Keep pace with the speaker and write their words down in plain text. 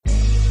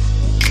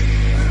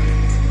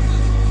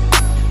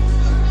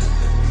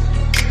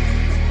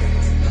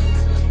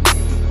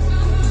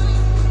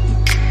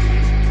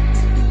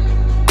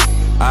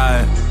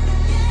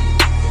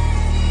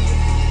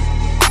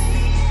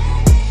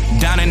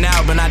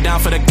not down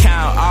for the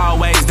count,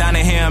 always down to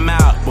hear him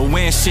out. But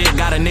when shit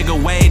got a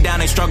nigga way down,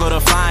 they struggle to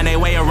find their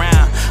way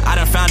around. I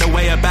done found a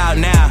way about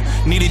now,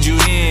 needed you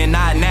then,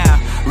 not now.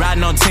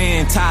 Riding on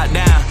 10, top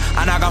down,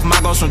 I knock off my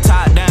goals from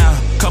top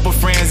down. Couple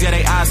friends, yeah,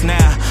 they ops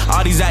now.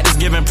 All these actors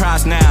giving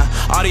props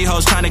now. All these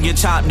hoes trying to get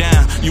chopped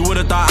down. You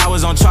would've thought I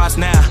was on charts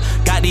now.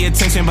 Got the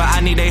attention, but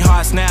I need they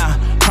hearts now.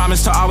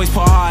 Promise to always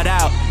pour hard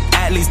out.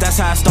 At least that's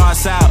how it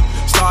starts out.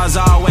 Stars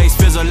always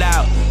fizzle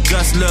out.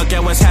 Just look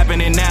at what's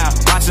happening now.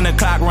 Watching the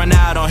clock run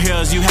out on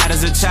hills you had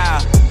as a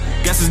child.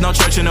 Guess there's no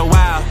church in a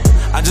while.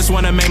 I just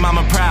wanna make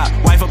mama proud.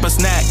 Wife up a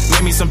snack,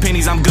 make me some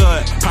pennies, I'm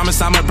good.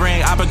 Promise I'ma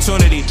bring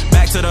opportunity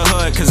back to the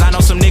hood. Cause I know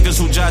some niggas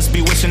who just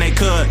be wishing they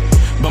could,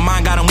 but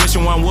mine got them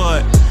wishing one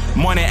would.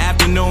 Morning,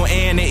 afternoon,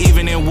 and the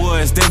evening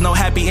woods. There's no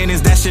happy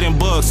endings, that shit in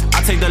books.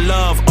 I take the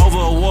love over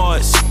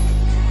awards.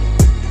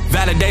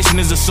 Validation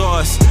is the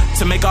source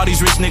to make all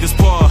these rich niggas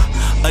poor.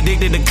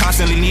 Addicted to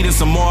constantly needing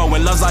some more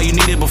when love's all you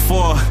needed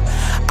before.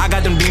 I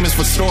got them demons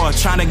for sure,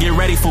 trying to get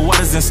ready for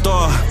what is in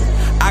store.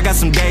 I got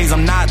some days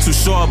I'm not too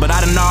sure, but I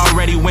done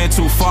already went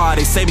too far.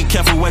 They say be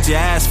careful what you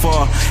ask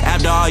for,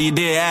 after all you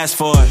did ask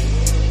for it.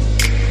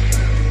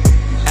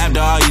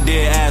 After all you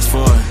did ask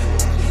for it.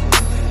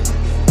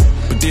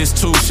 But this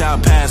too shall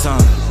pass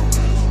on.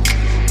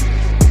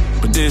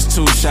 But this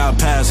too shall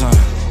pass on.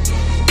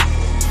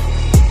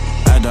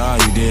 After all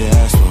you did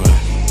ask for it.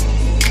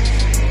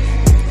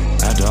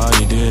 After all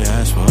you did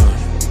ask for it.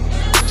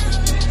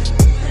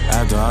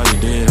 After all you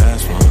did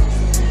ask for it.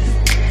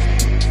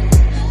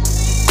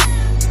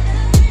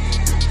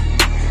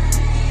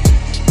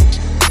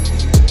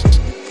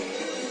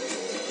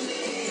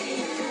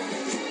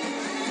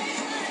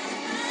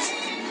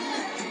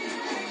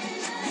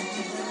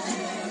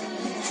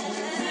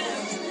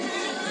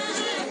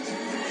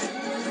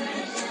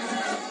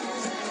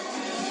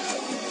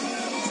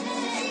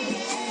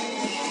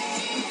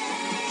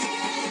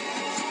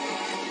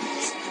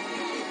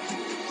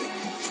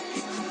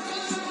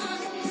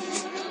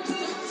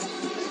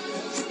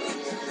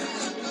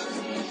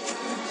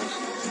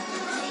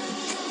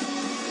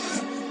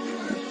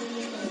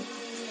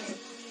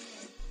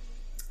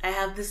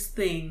 This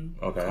thing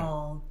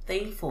called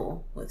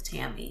Thankful with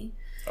Tammy.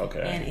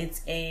 Okay. And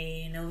it's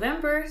a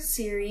November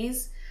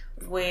series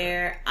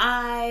where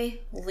I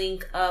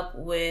link up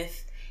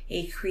with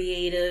a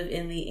creative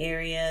in the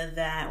area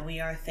that we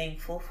are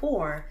thankful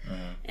for.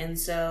 Mm-hmm. And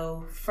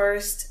so,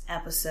 first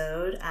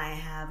episode, I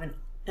have an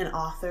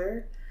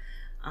author.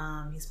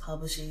 He's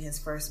publishing his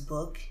first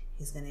book.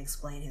 He's going to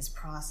explain his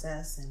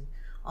process and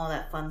all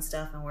that fun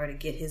stuff and where to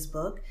get his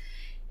book.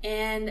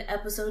 And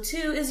episode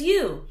 2 is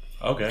you.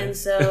 Okay. And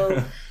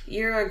so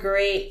you're a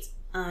great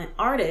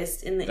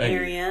artist in the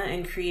area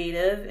and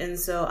creative. And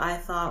so I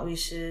thought we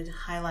should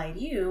highlight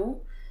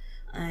you.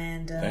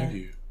 And thank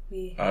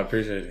you. I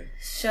appreciate it.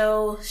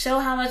 Show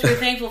how much we're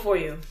thankful for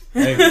you.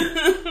 Thank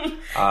you.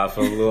 I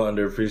feel a little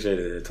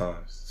underappreciated at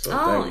times. So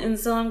thank you. And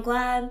so I'm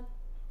glad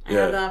I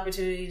have the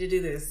opportunity to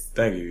do this.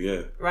 Thank you,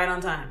 yeah. Right on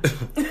time.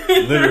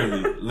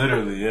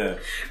 literally, yeah.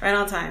 Right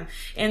on time.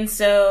 And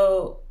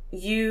so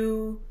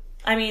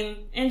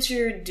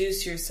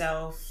introduce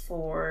yourself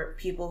for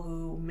people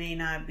who may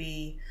not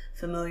be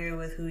familiar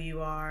with who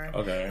you are.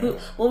 Okay.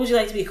 What would you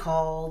like to be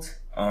called?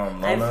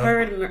 Lona. I've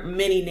heard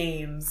many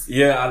names.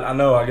 Yeah, I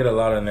know. I get a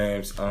lot of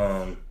names.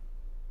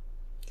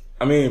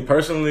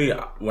 Personally,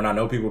 when I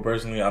know people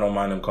personally, I don't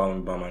mind them calling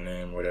me by my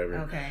name or whatever.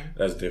 Okay.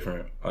 That's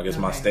different. I guess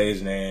my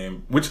stage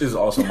name, which is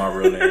also my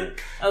real name,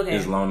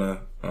 is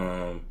Lona.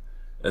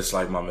 It's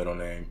like my middle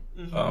name.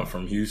 Mm-hmm.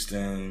 From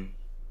Houston.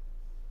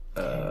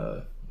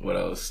 What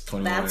else?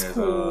 21 That's years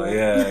cool. old.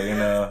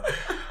 Yeah,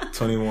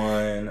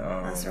 21.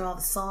 That's where all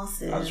the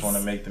sauce is. I just want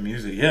to make the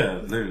music.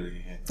 Yeah,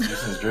 literally.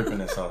 Houston's dripping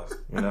in sauce,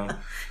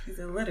 He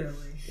said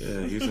literally.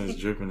 Yeah, Houston's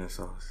dripping in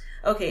sauce.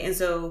 Okay, and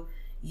so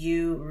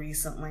you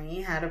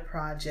recently had a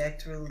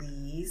project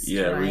released,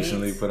 Yeah, right?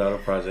 recently put out a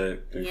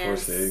project,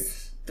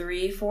 346.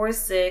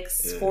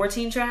 346, Yeah.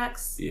 14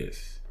 tracks?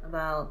 Yes.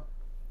 About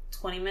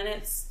 20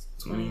 minutes?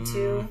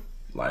 22?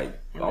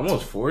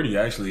 Almost 40,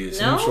 actually. It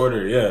seemed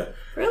shorter, yeah.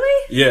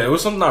 Really? Yeah, it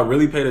was something I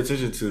really paid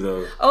attention to,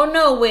 though. Oh,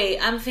 no, wait.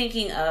 I'm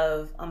thinking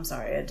of,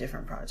 a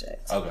different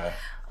project. Okay.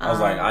 I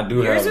was I do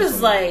yours have...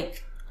 Yours was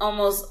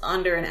almost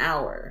under an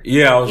hour.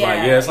 Yeah, I was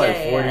it's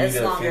 40 it's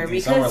to longer 50,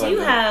 because you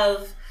that.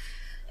 have,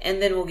 and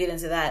then we'll get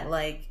into that,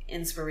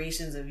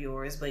 inspirations of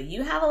yours, but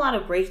you have a lot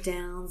of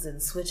breakdowns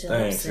and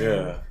switch-ups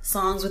and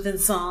songs within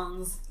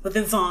songs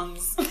within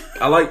songs.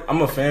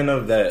 I'm a fan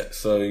of that,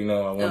 so,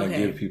 I want to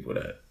give people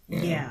that.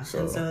 And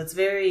so it's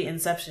very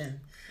Inception.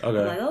 Okay.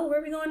 I'm like, where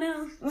are we going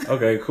now?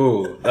 Okay,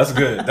 cool. That's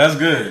good. That's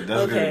good.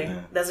 That's okay.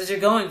 good. That's what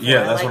you're going for.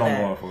 Yeah, that's what I'm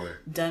going for.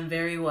 Done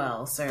very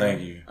well, sir. Thank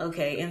you.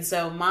 Okay, and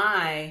so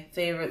my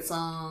favorite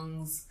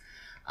songs,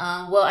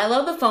 I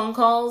love the phone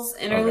calls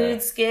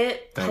interlude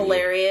skit. Thank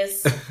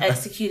hilarious.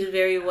 Executed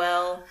very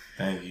well.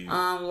 Thank you.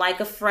 Like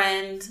a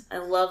Friend. I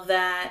love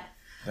that.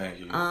 Thank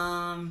you.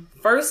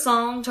 First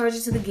song, Charge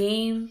It to the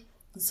Game.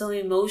 It's so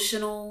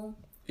emotional.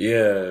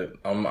 Yeah,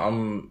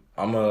 I'm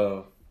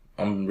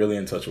really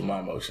in touch with my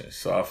emotions,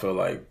 so I feel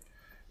like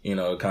you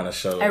know, it kind of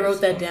shows. I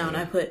wrote that down.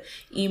 I put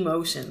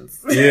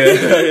emotions.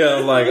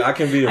 Yeah. Like I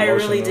can be emotional. I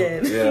really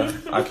did. Yeah,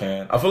 I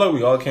can. I feel like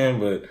we all can,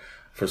 but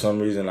for some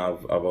reason,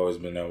 I've always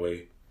been that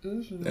way,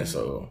 and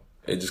so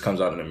it just comes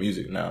out in the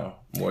music now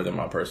more than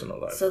my personal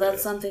life. So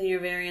that's something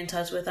you're very in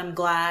touch with. I'm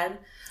glad.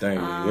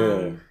 Thank you.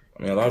 Yeah,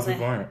 I mean, a lot of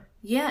people aren't.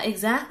 Yeah,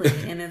 exactly.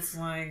 And it's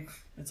like,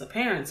 it's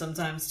apparent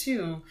sometimes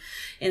too.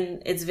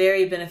 And it's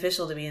very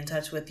beneficial to be in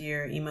touch with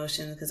your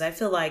emotions because I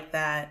feel like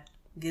that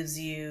gives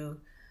you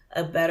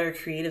a better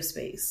creative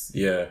space.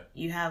 Yeah.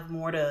 You have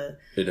more to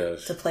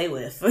play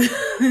with.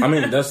 I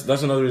mean, that's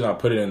another reason I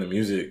put it in the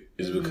music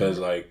is because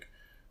like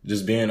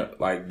just being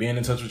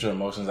in touch with your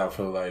emotions, I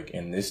feel like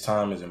in this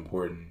time is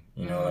important.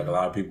 You know, like a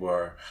lot of people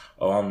are,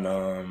 oh, I'm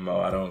numb, oh,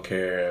 I don't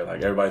care.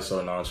 Like everybody's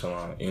so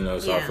nonchalant, you know,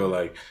 so I feel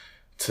like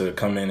to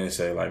come in and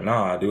say like,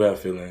 nah, I do have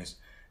feelings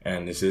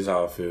and this is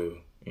how I feel,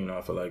 you know,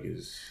 I feel like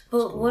it's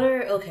But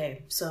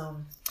cool. So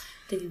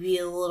to be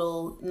a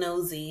little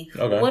nosy,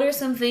 what are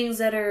some things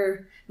that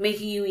are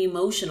making you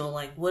emotional?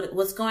 Like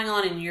what's going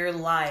on in your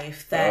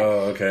life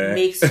that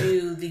makes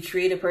you the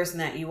creative person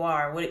that you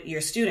are? You're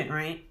a student,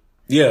 right?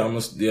 Yeah,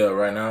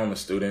 right now I'm a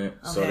student.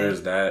 Okay. So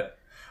there's that.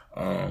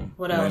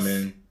 What else?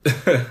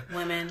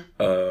 Women.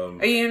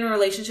 Are you in a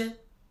relationship?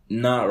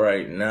 Not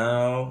right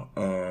now.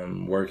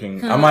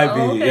 Working. I might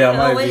be. Okay. Yeah,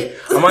 I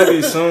might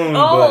be soon. But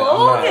I'm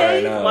not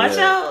right now. Watch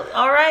out.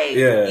 All right.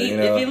 Yeah.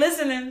 If you're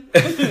listening.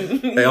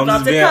 Hey, I'm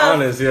just being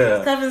honest. Yeah.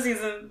 It's cuffing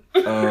season.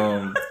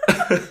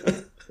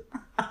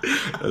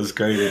 That's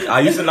crazy.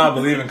 I used to not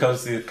believe in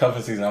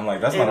cuffing season. I'm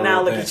like, that's not a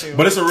real thing. Look at you.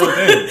 But it's a real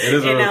thing. It is a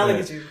real thing. And now look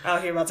at you.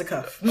 Out here about to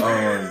cuff.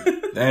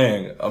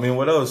 Dang. I mean,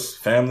 what else?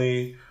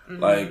 Family.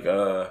 Like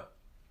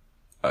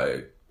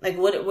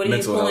what are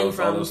you pulling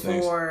from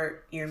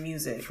for your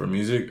music? For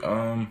music,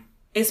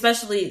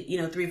 especially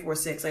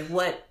 346. Like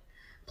what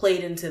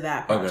played into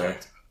that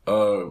project?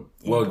 Okay.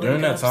 Well, during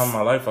that time in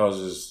my life, I was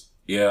just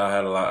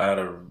I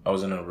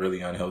was in a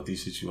really unhealthy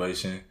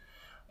situation.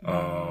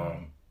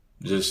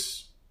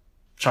 Just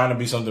trying to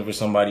be something for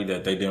somebody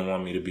that they didn't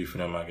want me to be for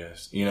them, I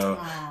guess. You know,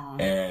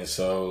 and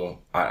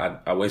so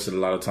I wasted a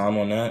lot of time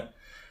on that.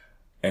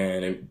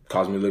 And it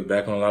caused me to look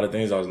back on a lot of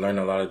things. I was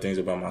learning a lot of things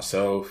about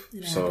myself.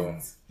 So,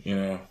 you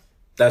know,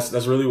 that's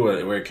really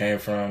where it came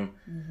from.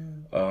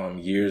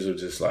 Years of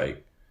just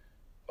like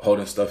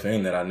holding stuff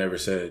in that I never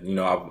said. You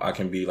know, I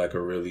can be like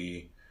a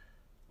really,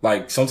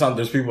 like sometimes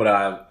there's people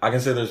that I can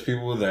say there's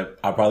people that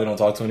I probably don't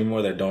talk to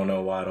anymore that don't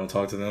know why I don't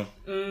talk to them.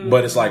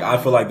 But it's like,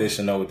 I feel like they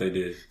should know what they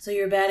did. So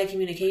you're bad at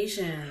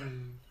communication.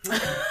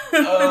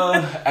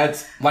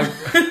 That's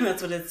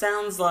what it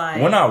sounds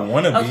like. When I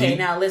want to be. Okay,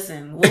 now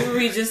listen. What were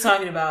we just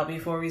talking about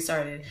before we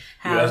started?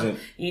 How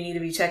you need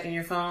to be checking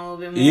your phone a little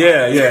bit more.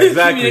 Yeah,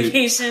 exactly.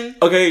 Communication.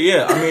 Okay,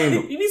 yeah. I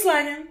mean, you be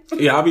slacking.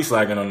 Yeah, I'll be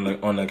slacking on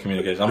the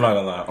communication. I'm not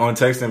gonna lie. On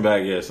texting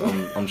back, yes,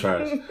 I'm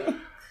trash.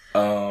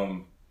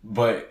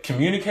 But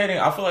communicating,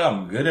 I feel like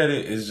I'm good at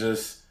it. It's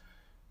just,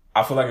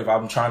 I feel like if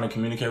I'm trying to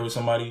communicate with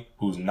somebody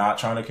who's not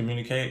trying to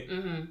communicate,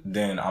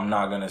 then I'm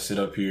not gonna sit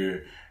up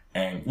here.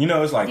 And, you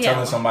know, it's like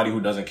telling somebody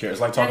who doesn't care. It's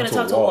like talking to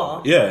a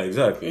wall. Yeah,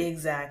 exactly.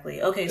 Exactly.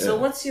 Okay, so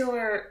what's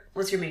your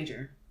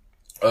major?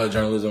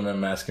 Journalism and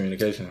mass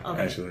communication,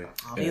 actually.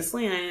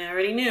 Obviously, I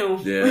already knew.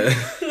 Yeah.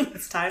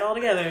 It's tied all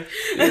together.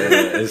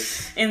 Yeah,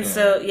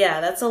 so,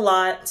 that's a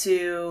lot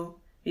to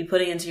be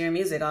putting into your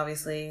music,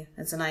 obviously.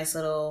 It's a nice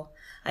little,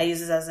 I use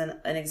this as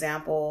an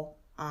example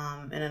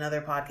in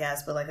another podcast,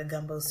 but like a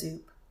gumbo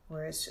soup.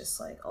 Where it's just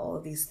like all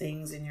of these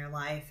things in your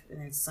life, and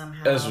it's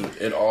somehow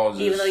it all just,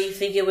 even though you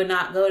think it would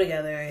not go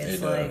together,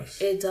 it's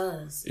it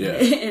does. Yeah,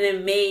 and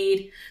it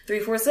made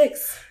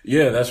 346.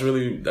 Yeah,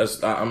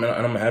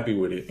 I'm happy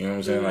with it. You know what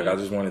I'm saying? Like I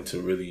just wanted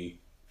to really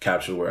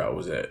capture where I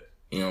was at.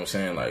 You know what I'm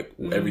saying? Like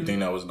everything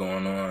that was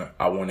going on,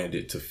 I wanted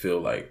it to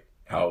feel like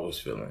how I was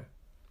feeling.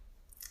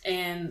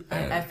 And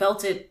I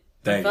felt it.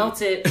 I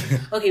felt it.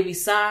 Okay,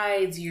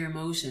 besides your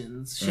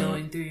emotions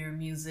showing through your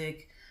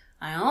music.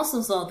 I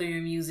also saw through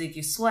your music,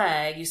 your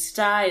swag, your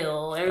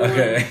style.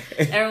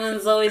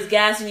 Everyone's always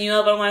gassing you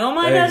up. I'm like, oh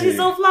my gosh, he's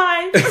so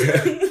fly.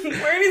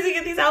 Where does he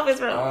get these outfits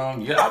from?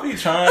 I'll be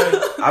trying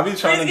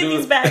to get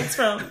these bags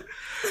from.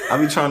 I'll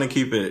be trying to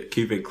keep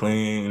it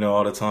clean, you know,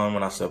 all the time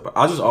when I step out.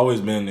 I've just always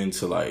been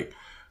into like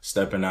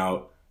stepping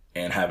out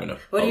and having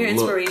What are your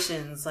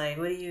inspirations? Like,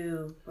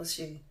 what's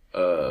your...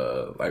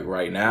 like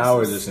right now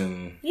or just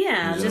in...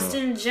 Yeah, just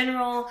in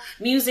general.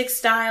 Music,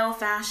 style,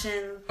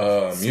 fashion,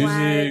 swag.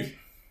 Music...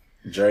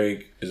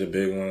 Drake is a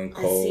big one.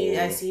 Cole.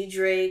 I see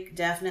Drake,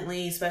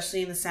 definitely,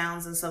 especially in the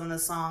sounds of some of the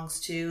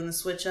songs too, and the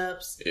switch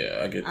ups.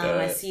 Yeah, I get that.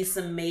 I see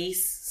some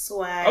Mace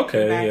swag back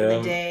in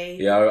the day.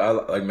 Yeah, I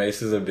like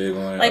Mace is a big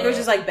one. Like, or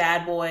just like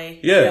Bad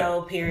Boy.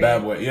 Yeah. Period.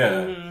 Bad Boy,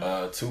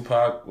 yeah.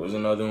 Tupac was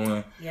another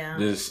one. Yeah.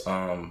 Just,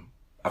 I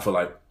feel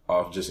like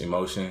off just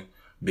emotion.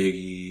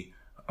 Biggie,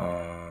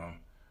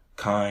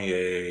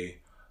 Kanye,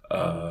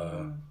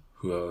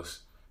 who else?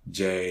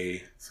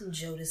 Jay. Some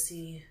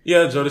Jodeci.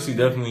 Yeah, Jodeci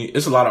definitely.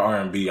 It's a lot of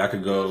R&B. I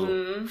could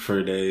go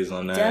for days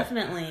on that.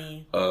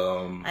 Definitely.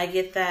 I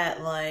get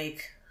that,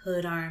 like,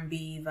 hood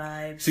R&B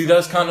vibes. See,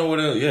 that's kind of what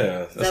it,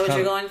 yeah. Is that what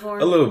you're going for?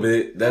 A little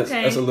bit. That's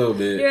a little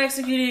bit. You're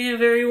executing it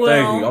very well.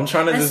 Thank you. I'm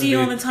trying to I see you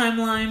on the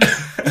timeline.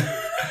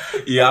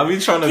 Yeah, I'll be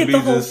trying to get be the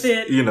whole just,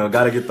 fit.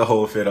 Gotta get the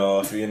whole fit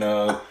off,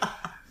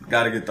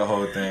 Gotta get the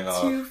whole thing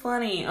off. Too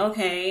funny.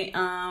 Okay,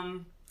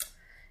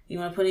 you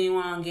want to put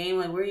anyone on game?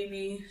 Like, where you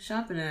be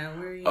shopping at?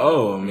 Where you?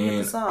 Oh, I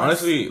mean,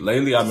 honestly,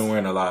 lately I've been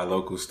wearing a lot of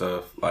local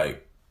stuff,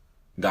 like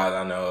guys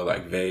I know,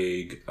 like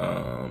Vague.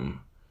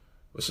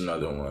 What's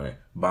another one?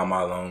 By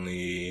My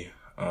Lonely,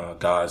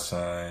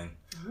 Godson.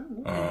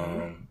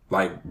 Okay.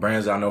 Like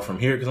brands I know from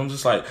here, because I'm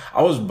just like,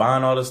 I was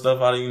buying all this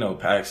stuff out of,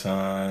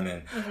 PacSun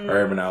and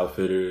Urban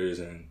Outfitters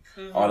and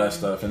all that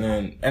stuff,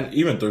 and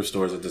even thrift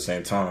stores at the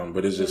same time.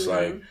 But it's just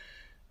like,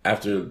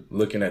 after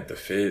looking at the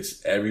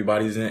fits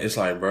everybody's in, it's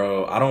like,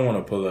 bro, I don't want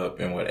to pull up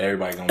in what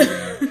everybody gonna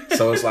be in.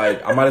 So it's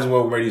like, I might as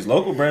well wear these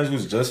local brands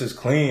who's just as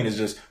clean. It's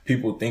just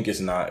people think it's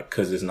not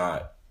because it's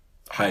not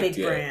hyped big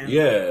yet. Brand.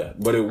 Yeah,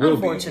 but it will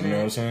be. You know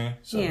what I'm saying?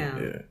 So,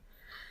 yeah.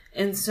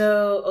 And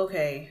so,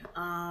 okay,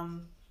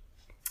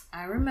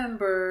 I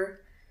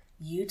remember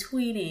you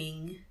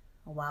tweeting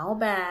a while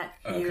back.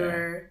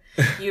 Okay.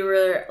 You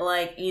were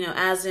like,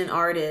 as an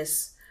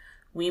artist,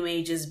 we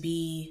may just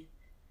be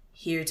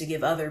here to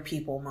give other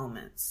people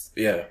moments.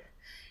 Yeah.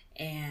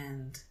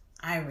 And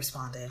I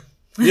responded.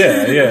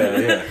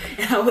 Yeah.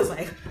 And I was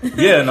like,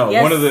 yeah, no,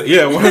 yes. one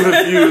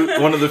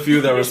of the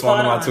few that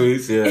responded to my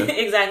tweets. Yeah.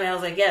 Exactly. I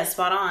was like, yeah,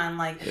 spot on.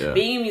 Like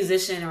being a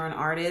musician or an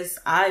artist,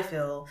 I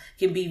feel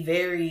can be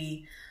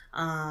very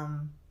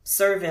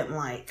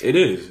servant-like. It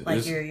is.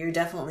 Like you're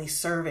definitely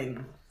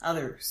serving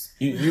others.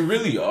 You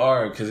really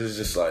are, because it's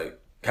just like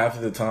half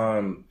of the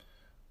time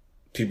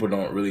people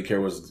don't really care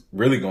what's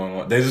really going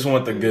on. They just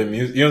want the good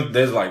music.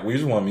 There's like, we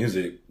just want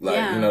music.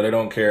 Like, they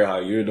don't care how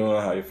you're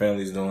doing, how your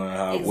family's doing,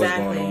 what's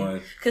going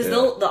on. Because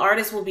the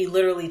artist will be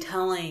literally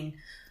telling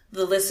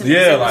the listeners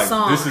of the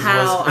song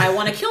how I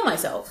want to kill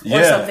myself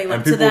or something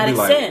like to that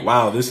extent. Like,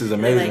 wow, this is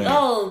amazing. Like,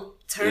 oh,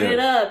 turn it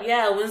up.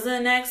 Yeah, when's the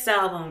next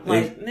album?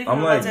 Like, nigga, I'm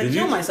about to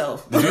kill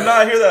myself. Did you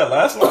not hear that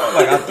last line?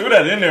 Like, I threw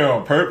that in there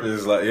on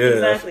purpose. Like,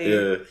 exactly.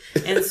 Yeah.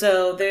 And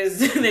so there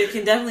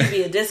can definitely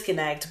be a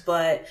disconnect,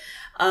 but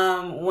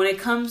when it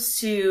comes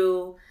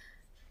to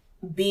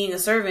being a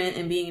servant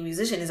and being a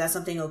musician, is that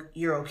something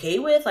you're okay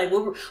with? Like,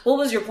 what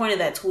was your point of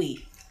that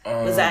tweet?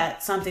 Was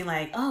that something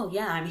like, oh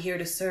yeah, I'm here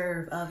to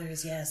serve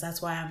others. Yes,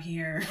 that's why I'm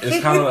here.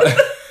 It's kind of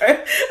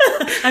like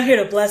I'm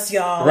here to bless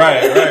y'all.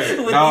 Right.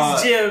 With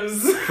these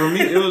gems. For me,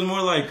 it was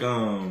more like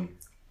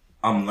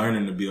I'm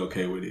learning to be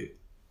okay with it.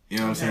 You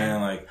know what I'm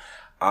saying? Like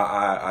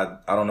I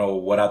don't know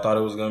what I thought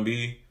it was gonna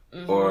be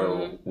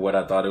or what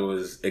I thought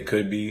it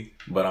could be,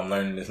 but I'm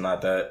learning it's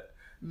not that.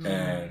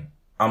 And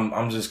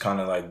I'm just kind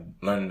of like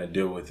learning to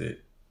deal with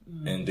it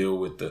and deal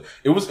with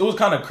it was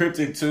kind of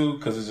cryptic too,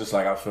 because it's just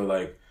like, I feel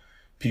like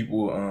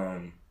people,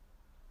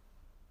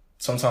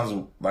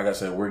 sometimes, like I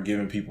said, we're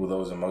giving people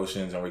those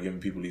emotions and we're giving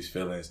people these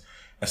feelings,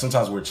 and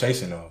sometimes we're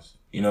chasing those,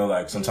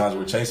 like sometimes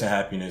we're chasing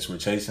happiness, we're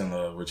chasing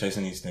love, we're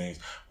chasing these things,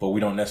 but we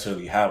don't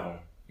necessarily have them.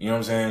 You know what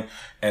I'm saying?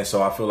 And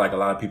so I feel like a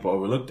lot of people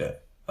overlook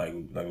that. Like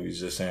we was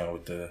just saying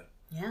with the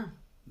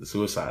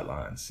suicide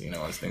lines, and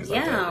things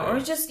like that. Yeah, or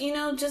just,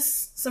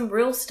 just some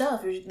real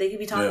stuff. They could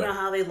be talking about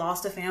how they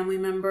lost a family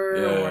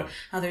member or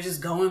how they're just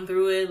going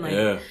through it.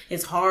 Like,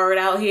 it's hard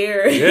out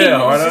here.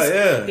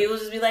 Yeah, People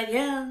just be like,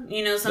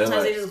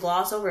 sometimes they just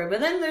gloss over it.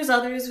 But then there's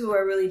others who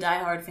are really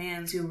diehard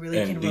fans who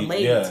really can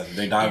relate. Yeah,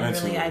 they dive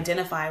into really it.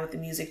 Identify with the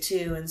music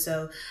too. And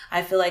so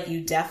I feel like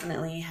you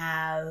definitely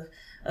have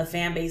a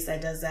fan base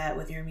that does that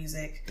with your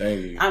music.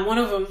 Thank you. I'm one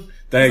of them.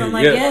 Thank you. I'm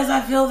like, yes,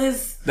 I feel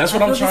this. That's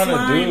what I'm trying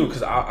to do,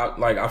 because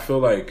I feel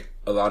like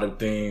a lot of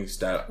things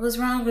that what's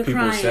wrong with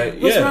people crying? say.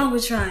 What's wrong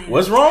with trying?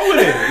 What's wrong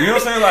with it? You know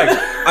what I'm saying? Like,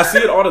 I see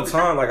it all the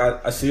time. Like,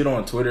 I see it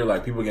on Twitter.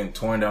 Like, people getting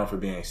torn down for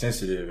being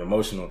sensitive,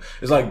 emotional.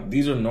 It's like,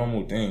 these are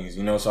normal things,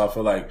 So I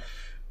feel like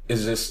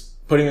it's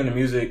just putting in the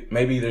music.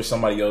 Maybe there's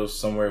somebody else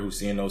somewhere who's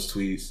seeing those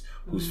tweets,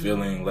 who's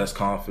feeling less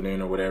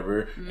confident or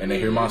whatever, and they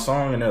hear my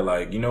song and they're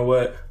like, you know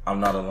what? I'm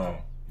not alone.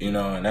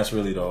 And that's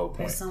really the whole point.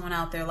 There's someone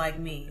out there like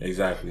me.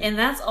 Exactly. And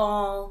that's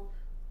all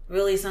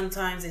really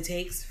sometimes it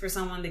takes for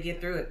someone to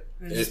get through it.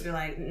 And just be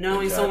like,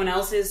 knowing someone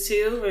else is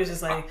too. It's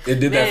just like, it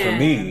did that for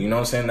me. You know what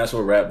I'm saying? That's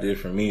what rap did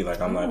for me.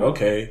 Like, I'm like,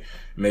 okay,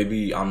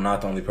 maybe I'm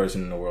not the only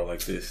person in the world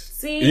like this.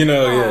 See?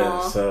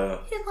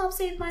 So hip hop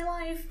saved my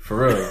life.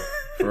 For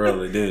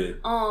real, it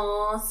did.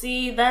 Aw,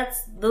 see,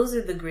 those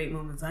are the great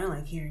moments I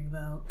like hearing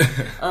about.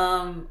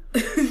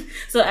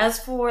 So as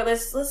for,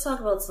 let's talk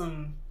about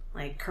some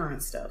like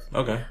current stuff.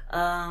 Okay.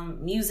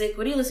 Music.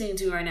 What are you listening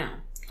to right now?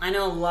 I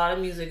know a lot of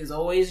music is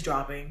always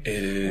dropping.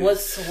 It is.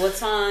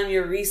 What's on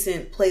your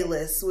recent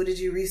playlist? What did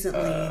you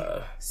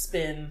recently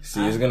spin?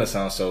 See, it's gonna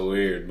sound so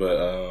weird,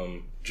 but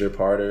Drip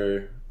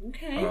Harder.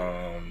 Okay.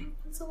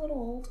 It's a little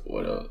old.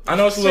 What else? I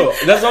know it's a little.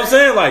 That's what I'm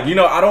saying. Like,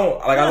 I don't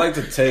like. I like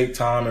to take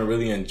time and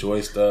really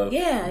enjoy stuff.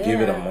 Yeah. Give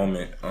it a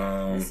moment.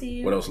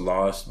 What else?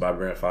 Lost by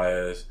Brent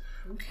Faiyaz.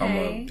 Okay. I'm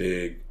a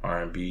big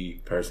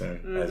R&B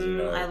person, as you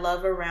know. I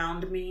love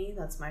Around Me.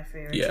 That's my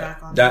favorite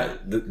track on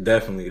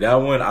definitely. That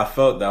one, I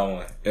felt that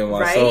one in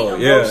my soul.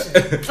 Emotion.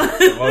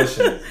 Yeah.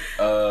 Emotions.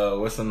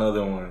 What's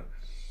another one?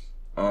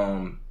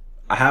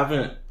 I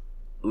haven't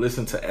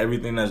listened to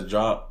everything that's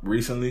dropped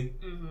recently,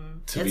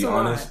 to be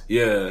honest. Lot.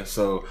 Yeah,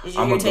 so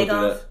I'm gonna go through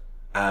that.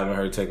 I haven't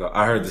heard Takeoff.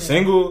 I heard the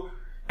single,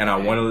 and I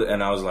wanted,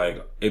 and I was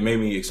like, it made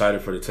me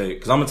excited for the Take,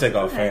 because I'm a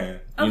Takeoff fan,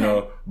 you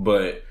know,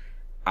 but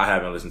I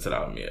haven't listened to the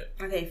album yet.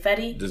 Okay,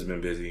 Fetty. Just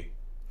been busy.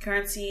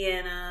 Currency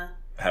and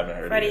haven't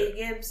heard Freddie it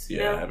yet. Gibbs.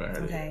 Yeah, no? I haven't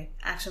heard it. Okay,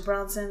 Action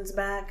Bronson's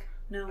back.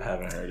 No, I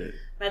haven't heard it.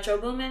 Metro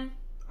Boomin.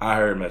 I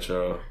heard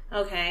Metro.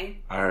 Okay.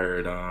 I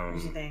heard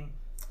What you think?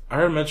 I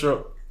heard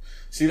Metro.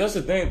 See, that's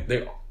the thing.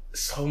 They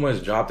so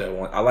much dropped at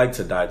once. I like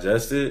to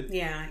digest it.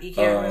 Yeah, you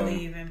can't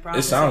really even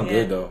process it. It sounds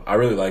good though. I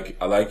really like it.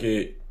 I like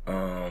it.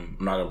 I'm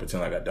not gonna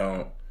pretend like I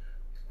don't.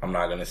 I'm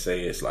not gonna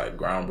say it's like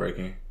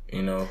groundbreaking,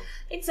 you know.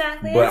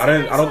 Exactly. But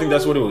I don't think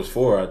that's what it was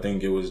for. I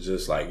think it was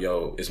just like,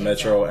 yo, it's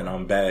Metro and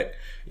I'm back.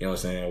 You know what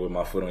I'm saying? With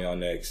my foot on y'all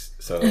necks.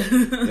 So you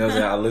know what I'm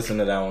saying? I listened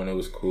to that one. It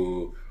was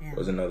cool. Yeah. There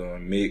was another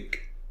one.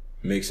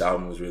 Mick's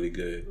album was really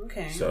good.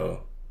 Okay.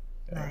 So.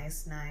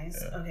 Nice.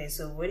 Yeah. Okay,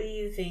 so what do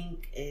you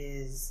think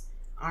is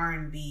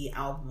R&B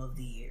album of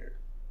the year?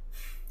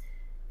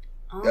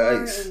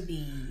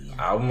 R&B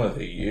album of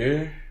the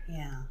year?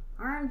 Yeah,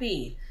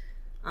 R&B.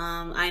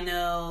 I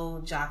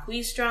know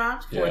Jacquees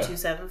dropped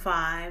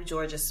 4275.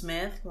 Georgia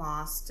Smith,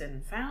 Lost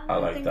and Found. I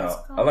like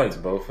that. I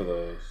liked both of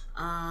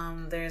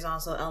those. There's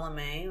also Ella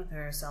Mai with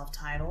her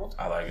self-titled.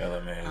 I like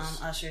Ella Mai's.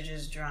 Usher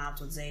just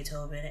dropped with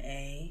Zaytoven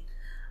A.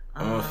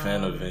 I'm a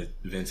fan of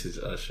vintage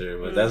Usher,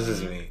 but that's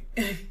just me.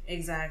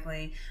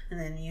 Exactly. And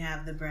then you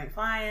have the Brent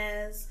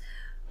Faiyaz.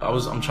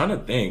 I'm trying to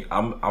think.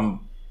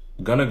 I'm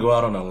gonna go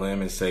out on a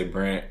limb and say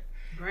Brent.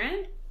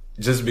 Brent?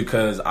 Just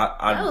because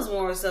I that was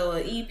more so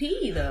an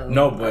EP though.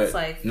 No, but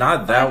like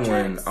not that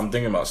one. I'm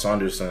thinking about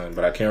Saunderson,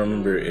 but I can't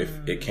remember if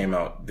it came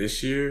out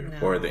this year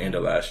or at the end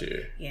of last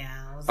year. Yeah.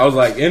 I was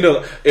like,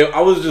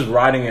 I was just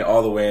riding it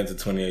all the way into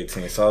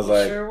 2018. So I was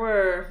like, sure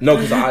were. No,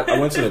 because I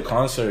went to the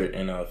concert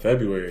in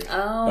February.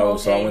 Oh,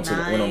 okay, so I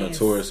went on the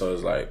tour. So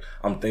it's like,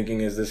 I'm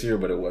thinking it's this year,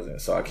 but it wasn't.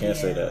 So I can't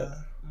say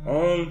that.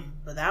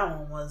 But that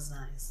one was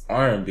nice.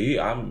 R&B,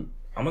 I'm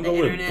gonna go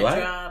with Black.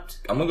 Dropped.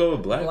 I'm gonna go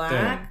with Black.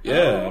 Black? Yeah,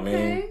 okay. I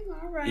mean,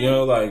 all right. You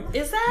know, like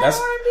is that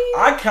R&B?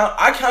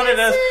 I count it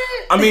as.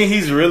 I mean,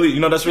 he's really,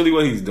 you know, that's really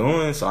what he's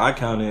doing. So I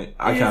count it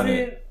as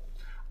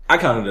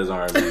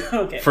R&B.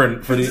 Okay.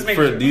 For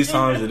these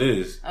times, it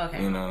is.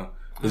 Okay. You know,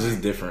 it's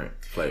just different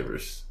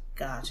flavors.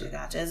 Gotcha.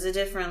 It's a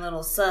different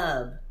little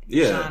sub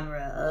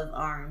genre of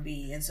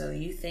R&B, and so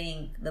you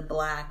think the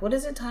Black? What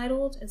is it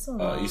titled? It's a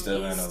long East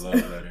Atlanta Love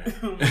Letter.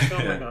 Oh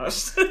my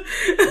gosh.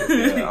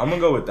 Yeah, I'm gonna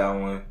go with that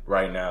one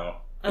right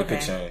now. It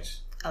could change.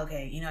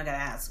 Okay, you know, I gotta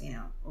ask. You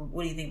know,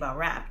 what do you think about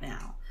rap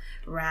now?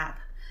 Rap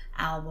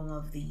album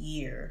of the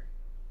year.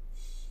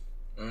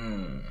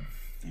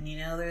 And you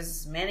know,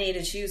 there's many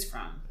to choose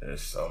from.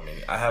 There's so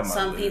many. I have my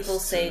Some list people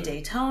say too.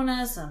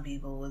 Daytona. Some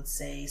people would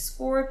say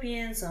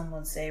Scorpion. Some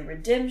would say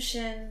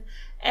Redemption,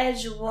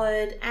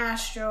 Edgewood,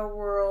 Astro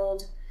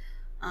World,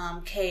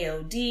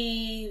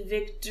 KOD,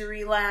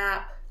 Victory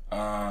Lap,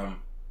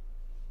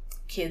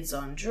 Kids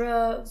on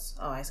Drugs.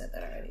 Oh, I said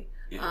that already.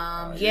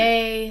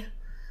 Yay.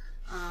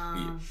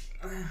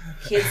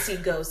 Kids See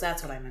Ghosts.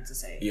 That's what I meant to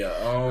say. Yeah.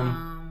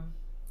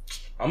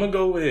 I'm gonna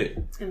go with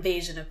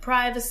Invasion of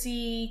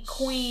Privacy,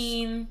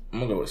 Queen.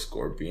 I'm gonna go with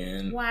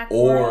Scorpion Whack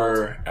or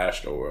World.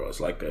 Astroworld. It's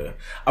like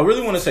I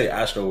really want to say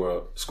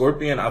Astroworld.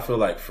 Scorpion, I feel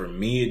like for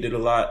me it did a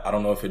lot. I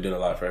don't know if it did a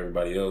lot for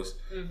everybody else,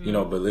 you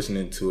know, but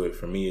listening to it,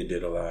 for me it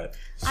did a lot.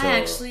 So, I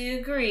actually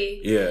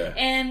agree. Yeah.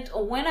 And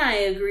when I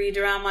agreed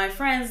around my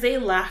friends, they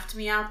laughed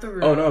me out the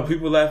room. Oh no,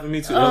 people laugh at me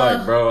too. They're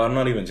like, bro, I'm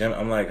not even jamming.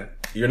 I'm like,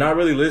 you're not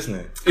really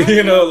listening.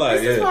 You know,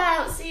 like, this is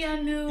why I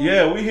knew.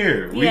 Yeah, we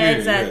here.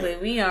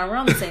 Exactly. Yeah. We're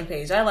on the same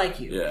page. I like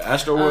you. Yeah,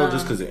 Astroworld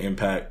just because of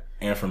impact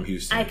and from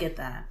Houston. I get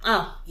that.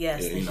 Oh,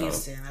 yes, in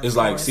Houston. It's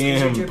like seeing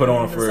him put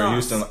on for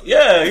Houston.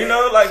 Yeah, you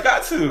know, like,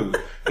 got to.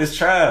 It's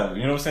Trav,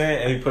 you know what I'm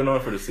saying? And he put on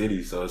for the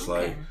city, so it's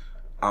like,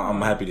 I'm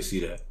happy to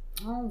see that.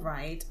 All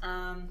right.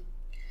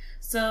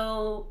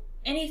 So,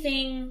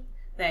 anything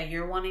that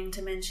you're wanting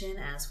to mention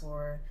as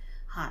for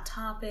hot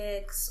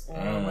topics or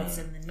what's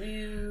in the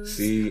news?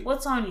 See,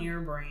 what's on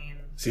your brain?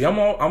 See,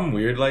 I'm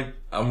weird. Like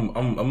I'm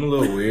a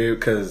little weird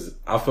because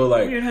I feel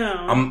like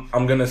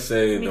I'm gonna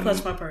say Let me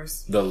clutch my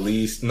purse. The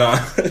least. Nah,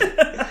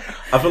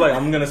 I feel like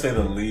I'm gonna say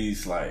the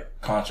least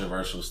like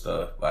controversial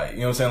stuff. Like,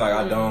 you know what I'm saying? Like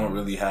I don't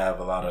really have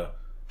a lot of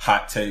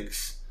hot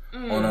takes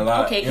on a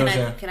lot. Okay, you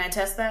know can I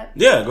test that?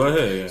 Yeah, go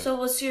ahead. Yeah. So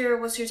what's your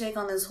take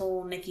on this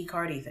whole Nicki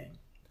Cardi thing?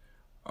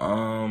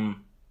 I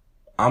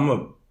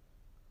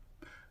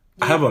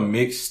have a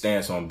mixed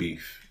stance on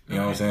beef. You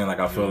know what I'm saying? Like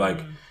I feel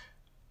like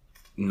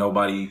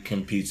nobody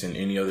competes in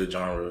any other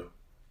genre, you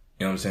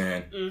know what I'm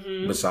saying,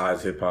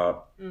 besides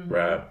hip-hop,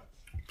 rap,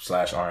 /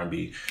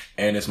 R&B.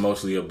 And it's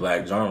mostly a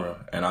black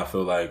genre. And I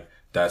feel like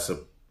there's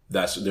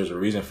a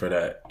reason for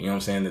that. You know what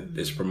I'm saying? That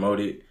it's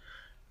promoted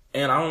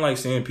And I don't like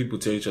seeing people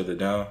tear each other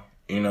down.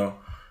 You know,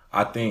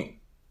 I think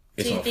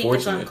it's unfortunate. Do you think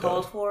it's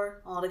uncalled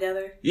for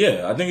altogether?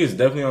 Yeah, I think it's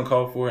definitely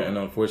uncalled for and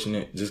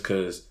unfortunate just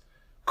because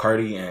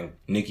Cardi and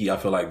Nicki, I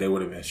feel like they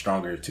would have been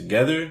stronger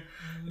together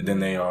than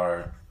they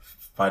are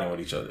fighting with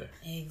each other.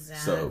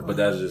 Exactly. So, but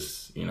that's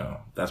just, you know,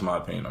 that's my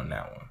opinion on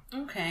that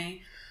one.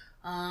 Okay.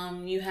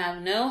 You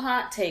have no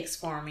hot takes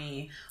for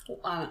me.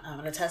 I'm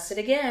going to test it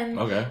again.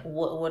 Okay.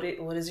 What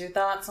is your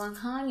thoughts on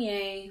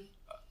Kanye?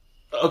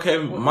 Okay,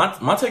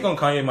 my take on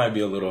Kanye might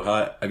be a little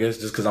hot, I guess,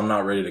 just because I'm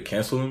not ready to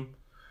cancel him.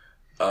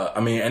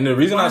 And the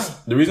reason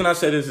I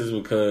say this is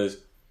because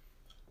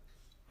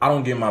I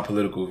don't get my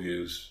political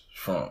views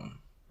from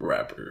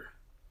rapper,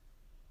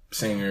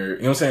 singer,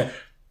 you know what I'm saying?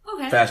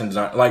 Okay. Fashion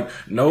design, like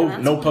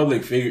no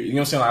public figure, you know what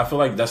I'm saying? Like, I feel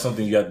like that's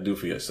something you have to do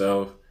for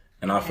yourself,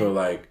 and I feel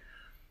like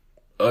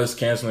us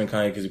canceling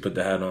Kanye because he put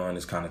the hat on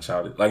is kind of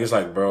childish. Like, it's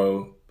like,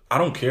 bro, I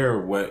don't care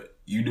what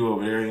you do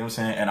over there, you know what I'm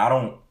saying? And I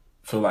don't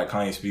feel like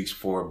Kanye speaks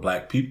for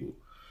black people. You know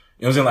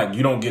what I'm saying? Like,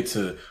 you don't get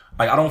to,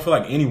 like, I don't feel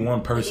like any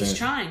one person. He's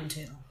trying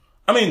to.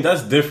 I mean,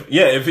 that's different.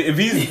 Yeah, if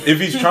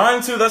he's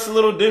trying to, that's a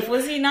little different.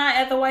 Was he not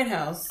at the White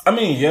House? I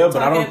mean, yeah,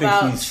 but I don't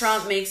think he's...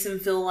 Trump makes him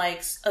feel like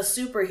a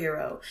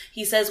superhero.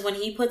 He says when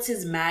he puts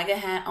his MAGA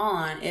hat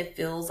on, it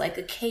feels like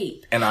a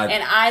cape. And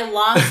I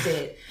lost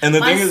it. And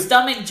my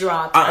stomach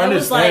dropped. I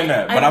understand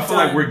that, but I feel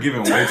like we're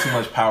giving way too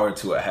much power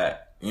to a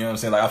hat. You know what I'm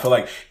saying? Like, I feel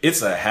like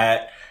it's a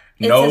hat.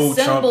 It's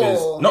a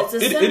symbol. Trump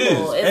is... It is.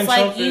 It's and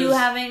like Trump you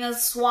having a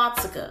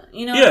swastika.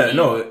 You know what I mean?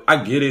 No,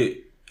 I get it.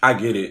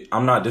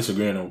 I'm not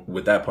disagreeing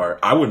with that part.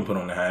 I wouldn't put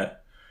on the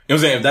hat. You know what I'm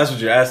saying? If that's what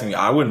you're asking me,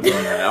 I wouldn't put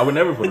on the hat. I would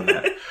never put on the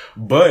hat.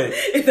 But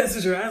if that's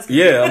what you're asking.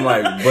 Yeah, I'm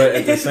like, but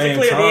at the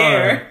same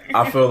time,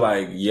 I feel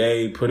like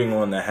Ye putting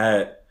on the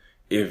hat,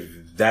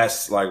 if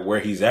that's like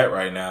where he's at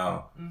right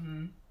now,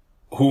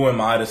 who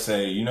am I to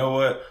say, you know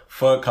what?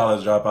 Fuck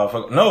college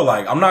dropout. No,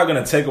 like, I'm not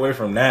going to take away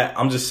from that.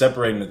 I'm just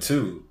separating the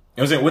two.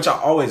 You know what I'm saying? Which I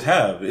always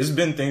have. It's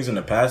been things in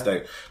the past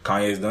that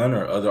Kanye's done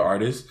or other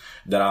artists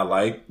that I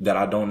like that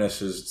I don't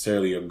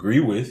necessarily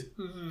agree with,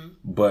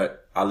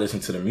 but I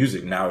listen to the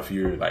music. Now, if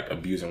you're like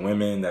abusing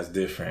women, that's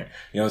different.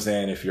 You know what I'm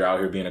saying? If you're out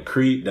here being a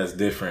creep, that's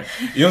different.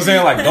 You know what I'm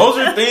saying? Like, those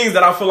are things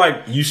that I feel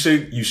like you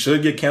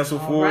should get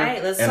canceled for. All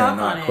right, let's talk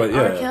on it.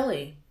 R.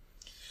 Kelly.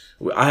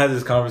 I had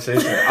this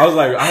conversation.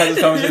 I had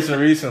this conversation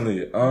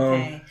recently.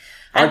 Okay.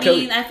 I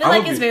feel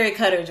like it's very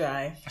cut or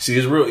dry. See,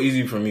 it's real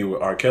easy for me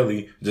with R.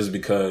 Kelly just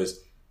because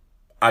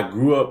I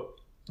grew up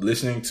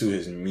listening to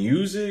his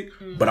music,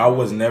 but I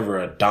was never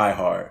a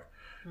diehard.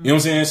 You know what I'm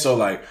saying? So,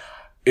 like,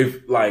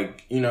 if I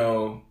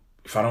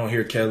don't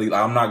hear Kelly,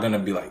 like, I'm not going to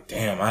be like,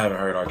 damn, I haven't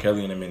heard R.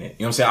 Kelly in a minute.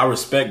 You know what I'm saying? I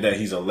respect that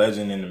he's a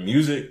legend in the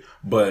music,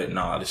 but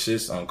nah, the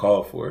shit's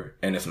uncalled for,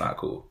 and it's not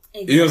cool.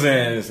 Exactly. You know what I'm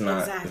saying? It's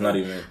not, It's not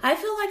even. I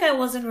feel like I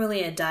wasn't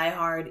really a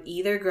diehard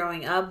either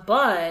growing up,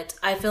 but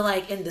I feel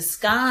like in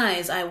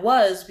disguise I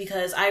was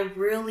because I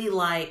really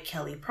like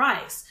Kelly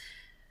Price.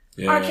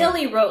 Yeah. R.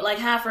 Kelly wrote like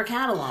half her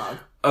catalog.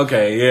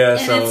 Okay, yeah, and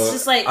so it's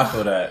just like, I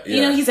feel that. Yeah.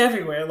 You know, he's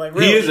everywhere. Like,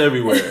 really. He is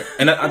everywhere.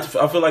 And I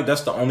feel like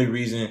that's the only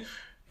reason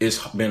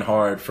it's been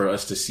hard for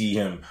us to see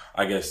him,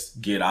 I guess,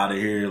 get out of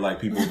here,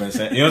 like people have been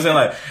saying. You know what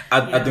I'm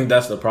saying? Like, I think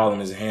that's the problem.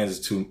 His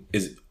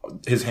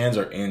hands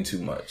are in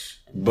too much.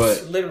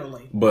 But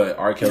literally. But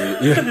R. Kelly,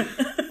 yeah.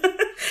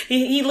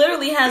 he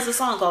literally has a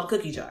song called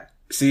Cookie Jar.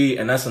 See,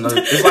 and that's another.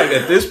 It's like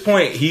at this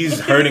point he's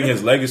hurting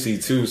his legacy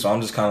too. So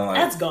I'm just kind of like,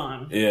 that's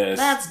gone. Yeah,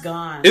 that's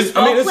gone.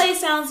 Play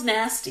sounds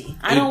nasty.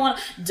 I don't want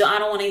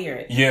to hear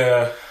it.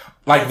 Yeah,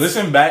 like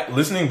listening back to a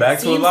lot.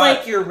 Seems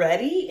like you're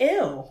ready.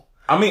 Ew.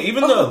 I mean,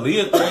 even the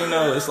Aaliyah thing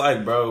though, it's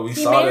like, bro,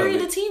 he married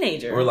a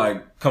teenager. We're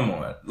like, come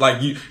on,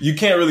 like you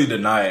can't really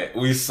deny it.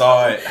 We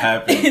saw it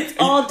happen. It's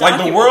all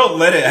like the world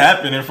let it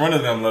happen in front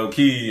of them, low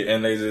key,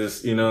 and they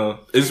just,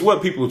 it's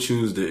what people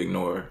choose to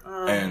ignore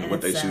and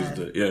what they choose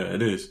to. Yeah,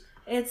 it is.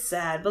 It's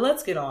sad, but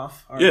let's get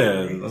off.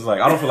 Yeah, it's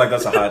like I don't feel like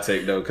that's a hot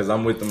take though, because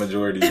I'm with the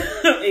majority.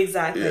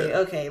 Exactly. Yeah.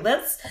 Okay,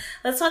 let's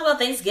talk about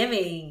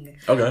Thanksgiving.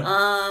 Okay.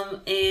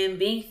 And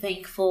being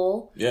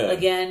thankful. Yeah.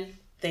 Again,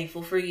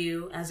 thankful for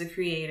you as a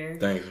creator.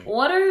 Thank you.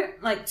 What are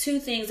like 2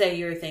 things that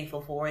you're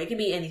thankful for? It could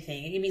be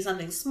anything. It can be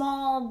something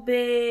small,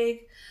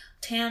 big,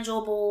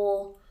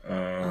 tangible.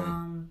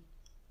 I'm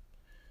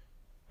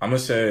gonna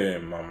say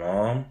my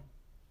mom.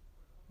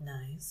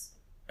 Nice.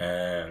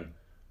 And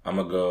I'm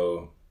gonna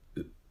go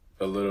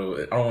a little,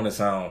 I don't want to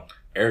sound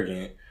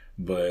arrogant,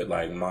 but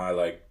like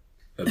my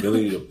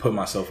ability to put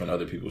myself in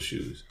other people's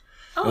shoes.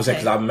 Okay. I'm saying,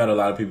 because I've met a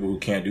lot of people who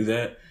can't do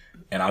that,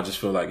 and I just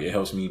feel like it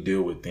helps me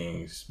deal with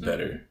things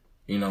better.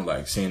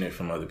 Like seeing it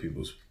from other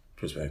people's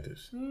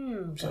perspectives.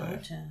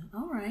 Gotcha.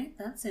 All right,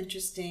 that's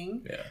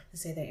interesting. Yeah. To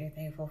say that you're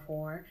thankful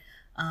for.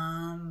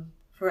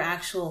 For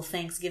actual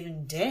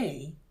Thanksgiving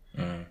Day,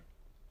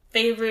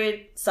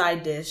 favorite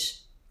side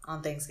dish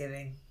on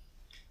Thanksgiving.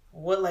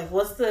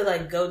 What's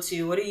the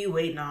go-to? What are you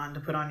waiting on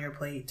to put on your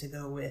plate to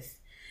go with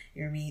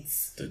your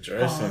meats? The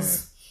dressing.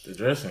 Balls? The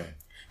dressing.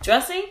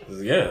 Dressing?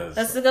 Yeah.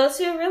 That's the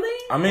go-to,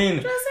 really? I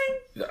mean, dressing?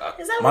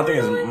 Is that my thing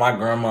is my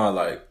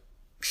grandma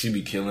she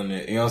be killing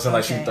it. You know what I'm saying?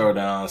 Like she throw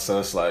down. So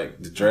it's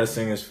like the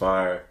dressing is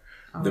fire.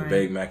 The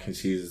baked mac and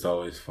cheese is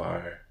always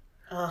fire.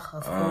 Ugh,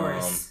 of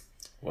course.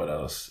 What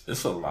else?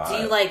 It's a lot. Do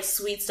you like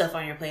sweet stuff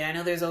on your plate? I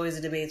know there's always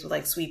a debate with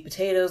like sweet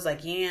potatoes,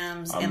 like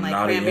yams, and like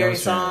cranberry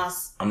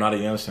sauce. I'm not a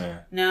yams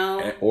fan.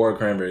 No? Or a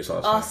cranberry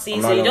sauce fan. Oh, see,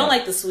 so you don't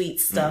like the sweet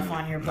stuff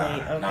on your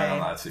plate. Okay. Not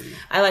gonna lie to you.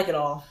 I like it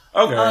all.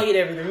 Okay. I'll eat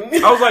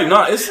everything. I was like, no,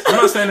 I'm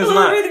not saying it's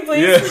not. Everything,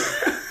 please.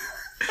 Yeah.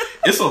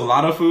 It's a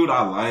lot of food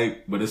I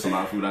like, but it's a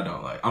lot of food I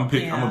don't like. I'm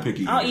a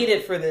picky eater. I'll eat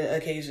it for the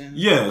occasion.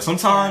 Yeah,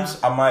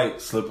 sometimes I might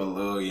slip a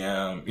little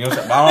yam. You know what I'm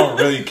saying? But I don't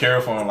really care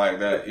for them like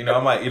that. You know,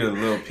 I might eat a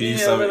little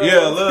piece of it.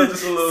 Yeah,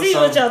 just a little See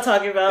something. what y'all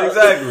talking about.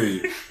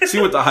 Exactly. See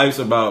what the hype's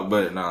about,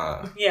 but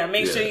nah. Yeah,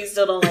 make sure you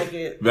still don't like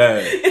it.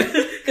 Bad.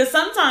 Because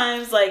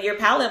sometimes, like, your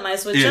palate might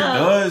switch up. It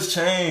does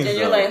change. And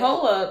you're like,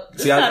 hold up.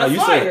 See, I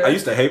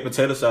used to hate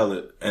potato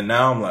salad. And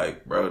now I'm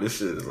like, bro, this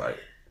shit is like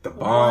the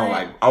bomb. What?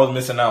 Like, I was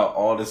missing out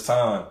all this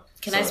time.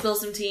 Can I spill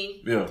some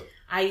tea? Yeah.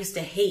 I used to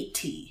hate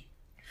tea.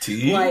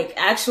 Tea? Like,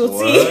 actual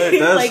tea.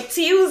 Like,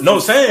 tea was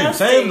disgusting.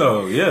 Same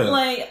though, yeah.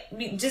 Like,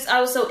 I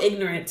was so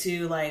ignorant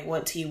to, like,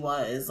 what tea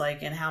was,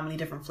 like, and how many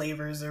different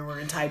flavors there were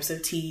and types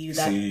of tea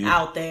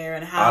out there,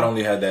 and how I'd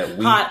only had that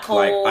weak, hot,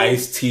 cold, like,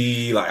 iced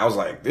tea. Like, I was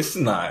like, this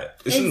is not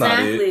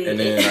it. And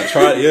then I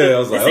tried, I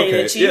was like,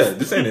 okay,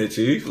 this ain't it,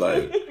 Chief.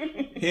 Like,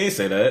 he ain't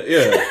say that,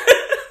 yeah.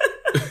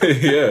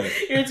 Yeah.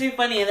 You're too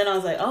funny. And then I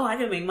was like, oh, I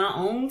can make my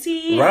own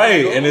tea.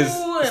 Right. Like, and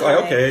it's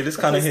like, okay, this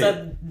kind of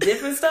hit.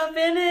 Different stuff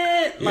in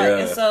it. Like,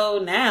 and so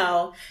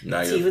now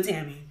tea with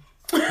Tammy.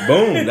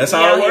 Boom. That's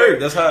how it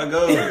works. That's how it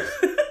goes.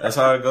 That's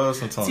how it goes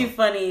sometimes. Too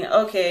funny.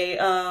 Okay.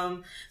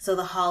 So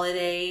the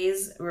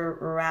holidays,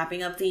 we're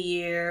wrapping up the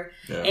year.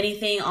 Yeah.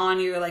 Anything on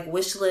your like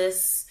wish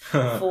list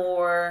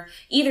for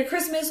either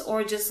Christmas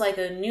or just like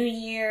a New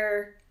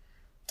Year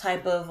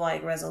type of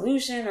like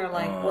resolution, or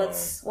like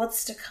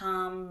what's to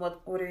come? What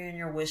are in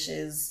your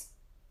wishes?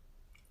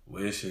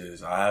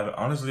 Wishes. I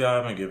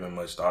haven't given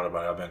much thought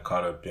about it. I've been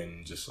caught up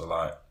in just a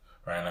lot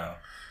right now.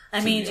 I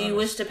mean, do you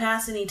wish to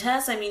pass any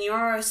tests? I mean, you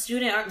are a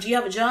student. Do you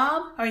have a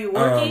job? Are you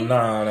working? No,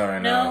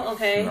 right now. No?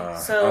 Okay. Nah.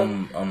 So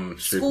I'm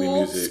strictly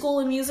music. School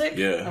and music?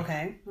 Yeah.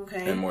 Okay.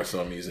 And more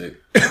so music.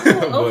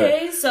 Oh,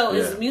 okay. So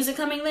is music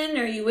coming then?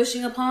 Are you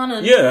wishing upon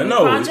a new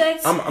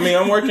project?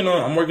 I'm working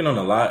on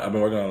a lot. I've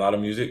been working on a lot of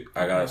music.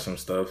 I got some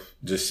stuff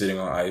just sitting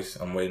on ice.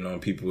 I'm waiting on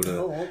people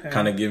to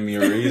kind of give me a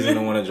reason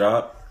to want to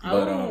drop.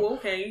 But,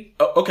 okay.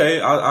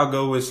 Okay, I'll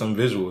go with some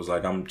visuals.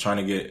 Like, I'm trying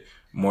to get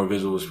more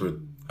visuals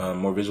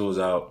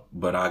out,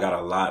 but I got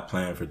a lot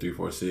planned for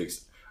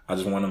 346. I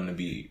just want them to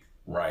be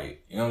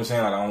right. You know what I'm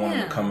saying? Like, I don't want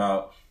them to come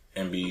out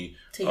and be,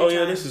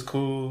 this is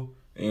cool.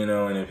 You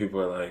know, and then people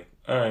are like,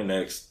 all right,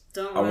 next.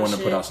 I want to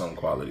put out something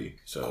quality.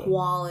 So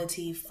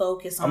quality,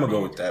 focus on I'm going to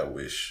go with that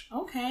wish.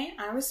 Okay,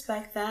 I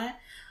respect that.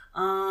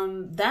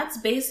 That's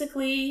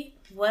basically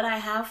what I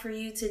have for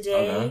you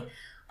today.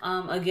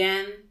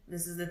 Again,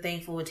 this is the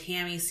Thankful with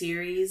Tammy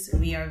series.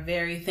 We are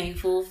very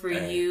thankful for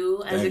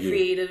you as a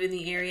creative in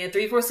the area.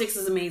 346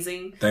 is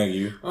amazing. Thank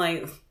you.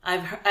 Like, I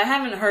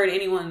haven't heard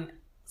anyone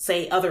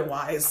say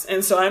otherwise,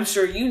 and so I'm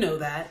sure you know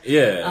that.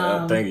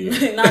 Yeah, thank you.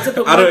 Not to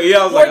put more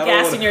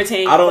gas in your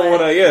tank. I don't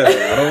want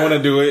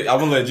to do it. I'm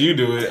gonna let you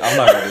do it. I'm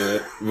not gonna do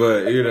it,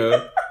 but you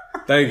know.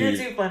 Thank you.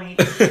 You're too funny.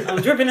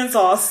 I'm dripping in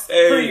sauce,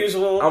 per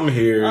usual. I'm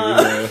here.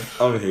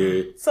 I'm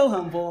here. So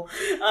humble.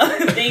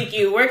 Thank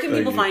you. Where can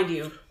people find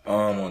you?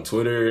 On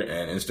Twitter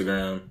and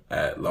Instagram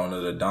at Lona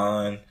the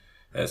Don.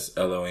 That's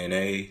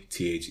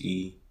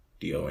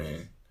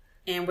LONATHEDON.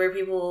 And where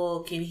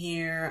people can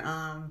hear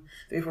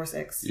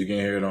 346? You can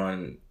hear it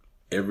on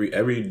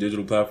every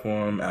digital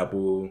platform: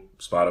 Apple,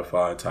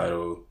 Spotify,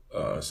 Tidal,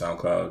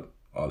 SoundCloud,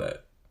 all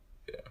that.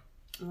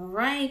 All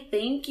right.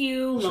 Thank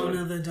you,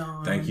 Lona the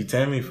Don. Thank you,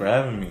 Tammy, for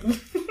having me.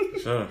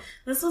 Sure.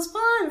 This was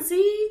fun.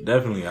 See?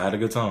 Definitely. I had a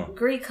good time.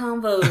 Great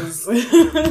combos.